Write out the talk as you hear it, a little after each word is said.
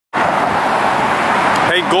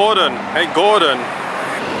Hey Gordon,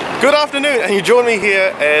 Good afternoon, and you join me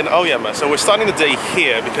here, and oh yeah man, so we're starting the day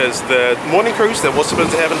here because the morning cruise that was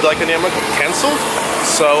supposed to have in Daikanyama got cancelled.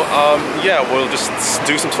 So yeah, we'll just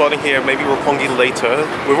do some spotting here, maybe Roppongi later.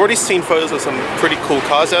 We've already seen photos of some pretty cool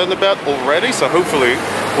cars out and about already, so hopefully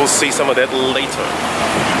we'll see some of that later.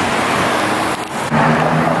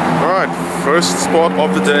 Alright, first spot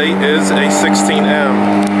of the day is a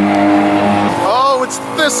 16M. Oh, it's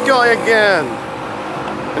this guy again!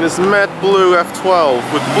 In his matte blue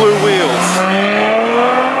F12 with blue wheels.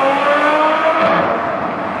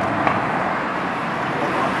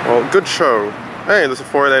 Well, good show. Hey, there's a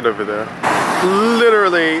 488 over there.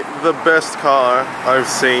 Literally the best car I've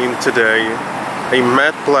seen today. A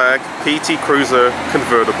matte black PT Cruiser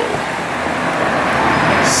convertible.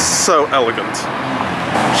 So elegant.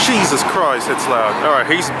 Jesus Christ, it's loud. Alright,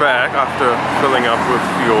 he's back after filling up with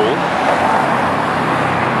fuel.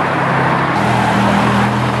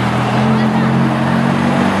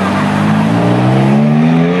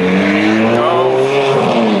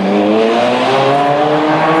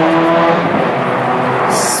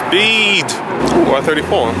 Speed! Ooh,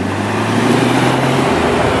 I-34.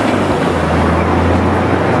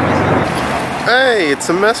 Hey, it's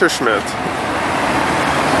a Messerschmitt.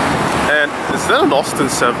 And is that an Austin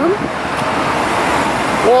 7?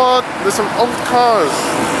 What? There's some old cars.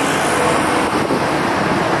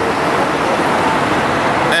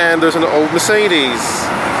 And there's an old Mercedes.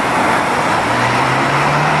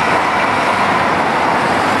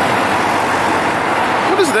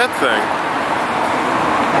 What is that thing?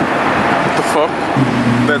 What the fuck?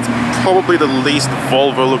 That's probably the least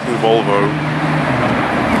Volvo looking Volvo.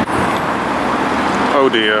 Oh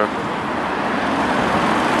dear.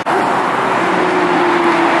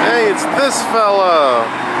 Hey, it's this fella!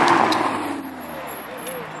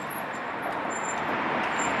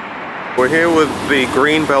 We're here with the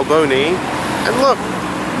green Balboni, and look!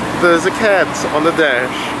 There's a cat on the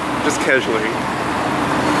dash, just casually.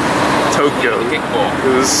 Tokyo.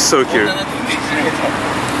 It was so cute.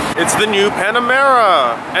 It's the new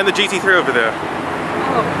Panamera! And the GT3 over there.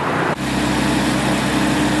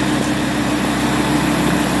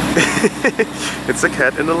 It's a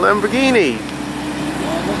cat in a Lamborghini.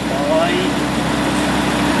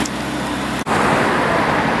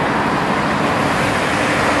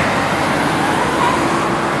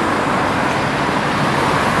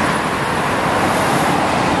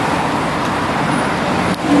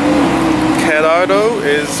 Catardo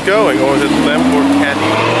is going, or is it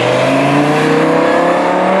Lamborghini?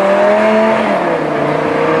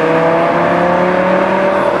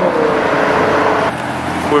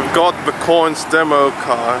 We've got the Korn's demo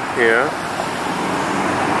car here.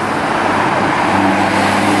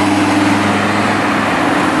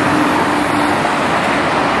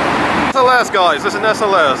 SLS guys, this is an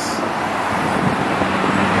SLS.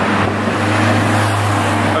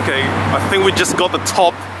 Okay, I think we just got the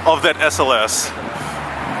top of that SLS.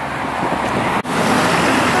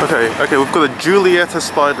 Okay, we've got a Giulietta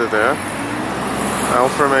Spider there.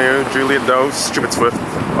 Alfa Romeo, Juliet, no, stupid Swift.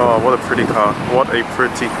 Oh, what a pretty car. What a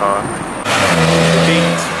pretty car.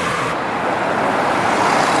 Beat.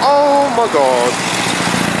 Oh my god.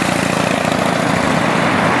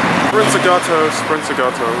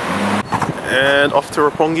 Sprint-Zagato. And off to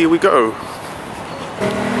Roppongi we go.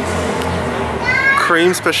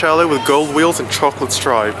 Cream Speciale with gold wheels and chocolate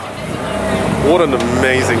stripe. What an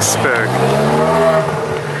amazing spec.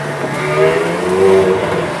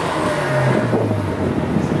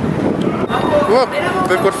 Look,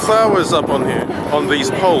 they've got flowers up on here, on these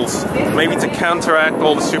poles. Maybe to counteract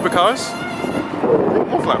all the supercars?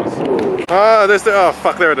 More flowers. Ah, there's the, oh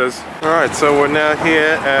fuck, there it is. Alright, so we're now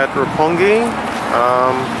here at Roppongi.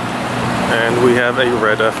 And we have a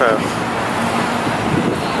red FF.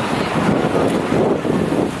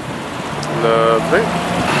 Lovely.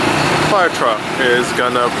 Fire truck is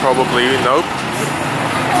gonna probably, nope.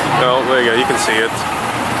 Oh, there you go, you can see it.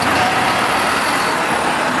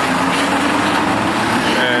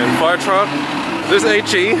 And fire truck, there's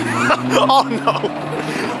HE. Oh no!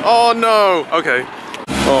 Oh no! Okay.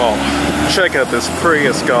 Oh, check out this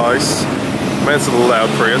Prius, guys. Man, it's a loud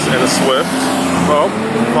Prius and a Swift. Oh,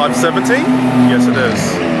 570? Yes, it is.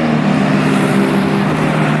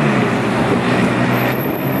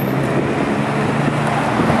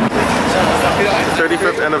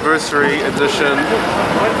 35th anniversary edition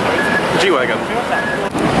G-Wagon.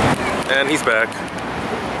 And he's back.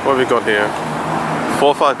 What have we got here?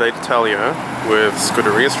 458 Italia with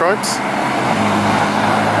Scuderia stripes.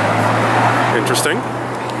 Interesting.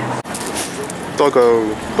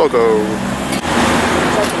 Doggo.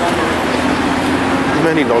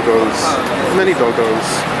 Many doggos. Many doggos.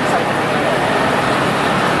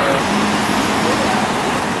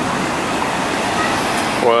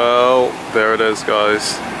 Well, there it is,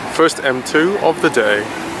 guys. First M2 of the day.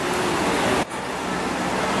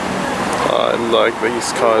 I like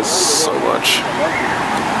these cars so much.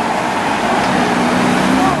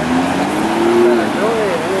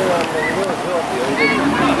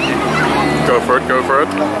 Go for it, go for it.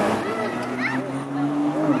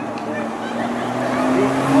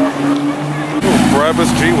 Ooh,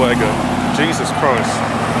 Brabus G-Wagon. Jesus Christ.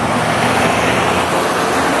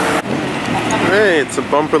 Hey, it's a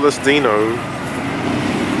bumperless Dino.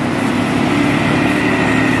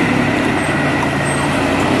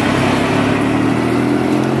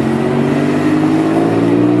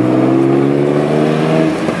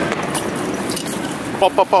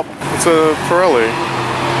 Pop, pop, pop. It's a Pirelli.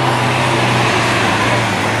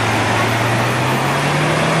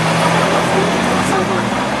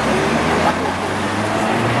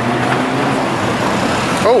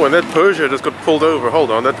 Oh, and that Peugeot just got pulled over. Hold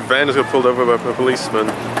on, that van just got pulled over by a policeman.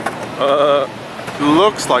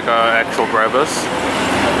 Looks like our actual Brabus.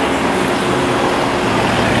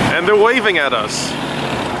 And they're waving at us.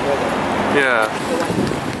 Yeah.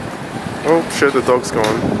 Oh shit, the dog's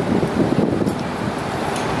gone.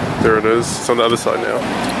 There it is. It's on the other side now.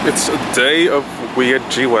 It's a day of weird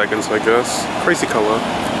G-Wagons, I guess. Crazy color.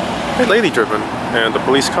 Hey, lady driven. And a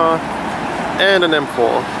police car. And an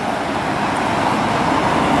M4.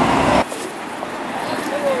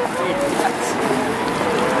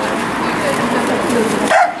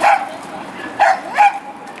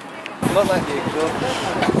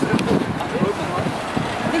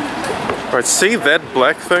 Alright, see that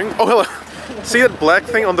black thing? Oh, hello! See that black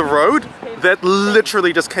thing on the road? That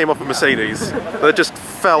literally just came off a Mercedes. That just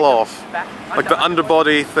fell off. Like the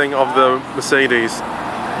underbody thing of the Mercedes.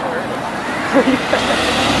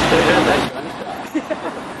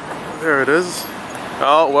 There it is.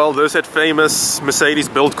 Oh, well, there's that famous Mercedes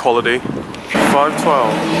build quality.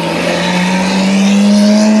 512.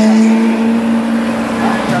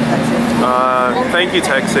 Thank you,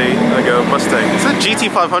 taxi. There you go, Mustang. Is that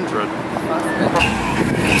GT500?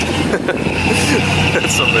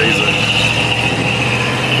 That's amazing.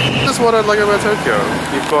 That's what I like about Tokyo.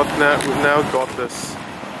 We've now got this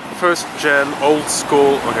first gen, old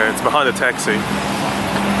school. Okay, it's behind a taxi.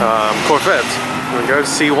 Corvette. There we go,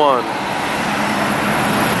 C1.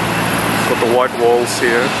 Got the white walls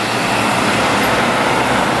here.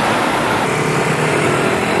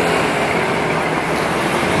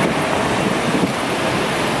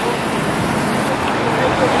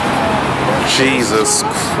 Jesus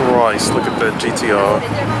Christ, look at that GTR.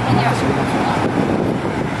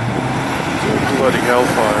 Bloody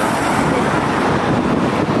hellfire.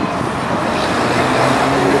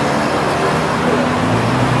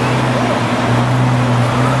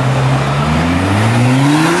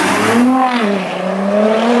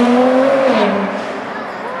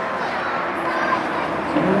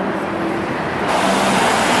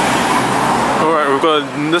 Alright, we've got a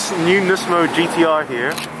new Nismo GTR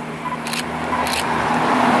here.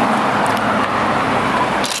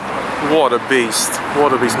 What a beast.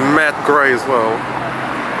 What a beast. Matte grey as well.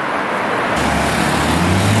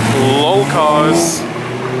 LOL cars.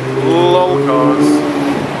 LOL cars.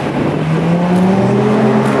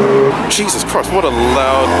 Jesus Christ, what a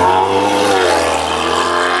loud...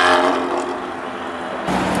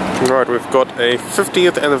 Right, we've got a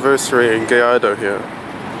 50th anniversary in Gallardo here.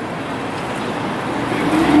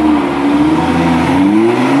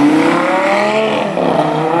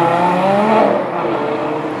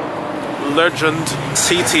 Legend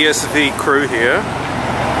cts-v crew here,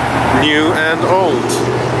 new and old.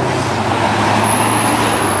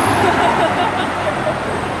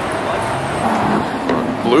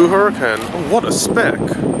 Blue Hurricane. Oh, what a spec!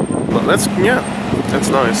 Well, that's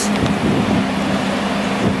nice.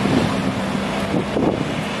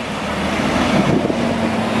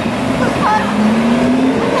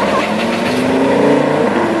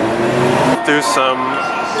 Do some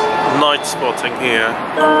night spotting here.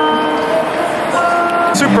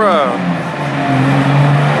 Supra!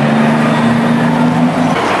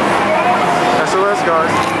 SOS,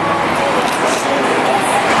 guys.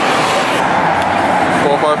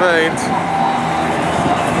 458.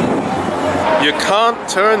 You can't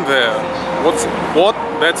turn there. What?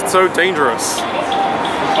 That's so dangerous.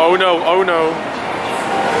 Oh no, oh no.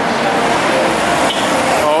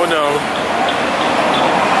 Oh no.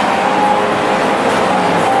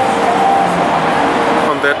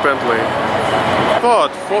 That Bentley.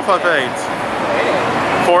 God, 458.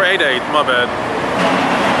 488, my bad.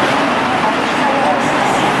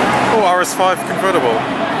 Oh, RS5 convertible.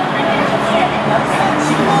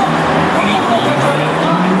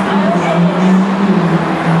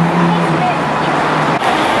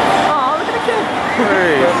 Oh, look at the kid.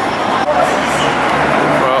 Hey.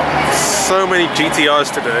 Well, so many GTRs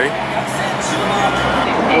today.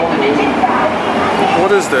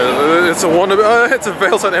 What is this? It's a it's a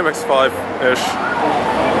Veilside MX-5-ish.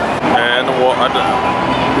 And what? I don't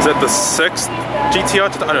know. Is that the 6th GTR?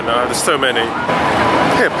 I don't know. There's so many.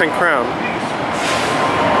 Hey, pink crown.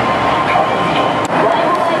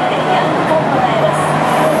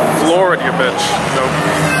 Floor it, you bitch. Nope.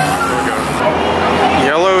 There we go.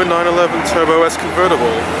 Yellow 911 Turbo S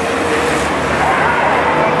convertible.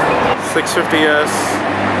 650S.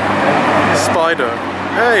 Spider.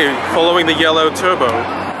 Hey, following the yellow turbo.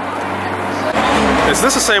 Is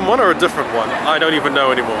this the same one or a different one? I don't even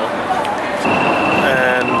know anymore.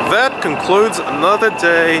 And that concludes another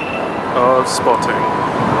day of spotting.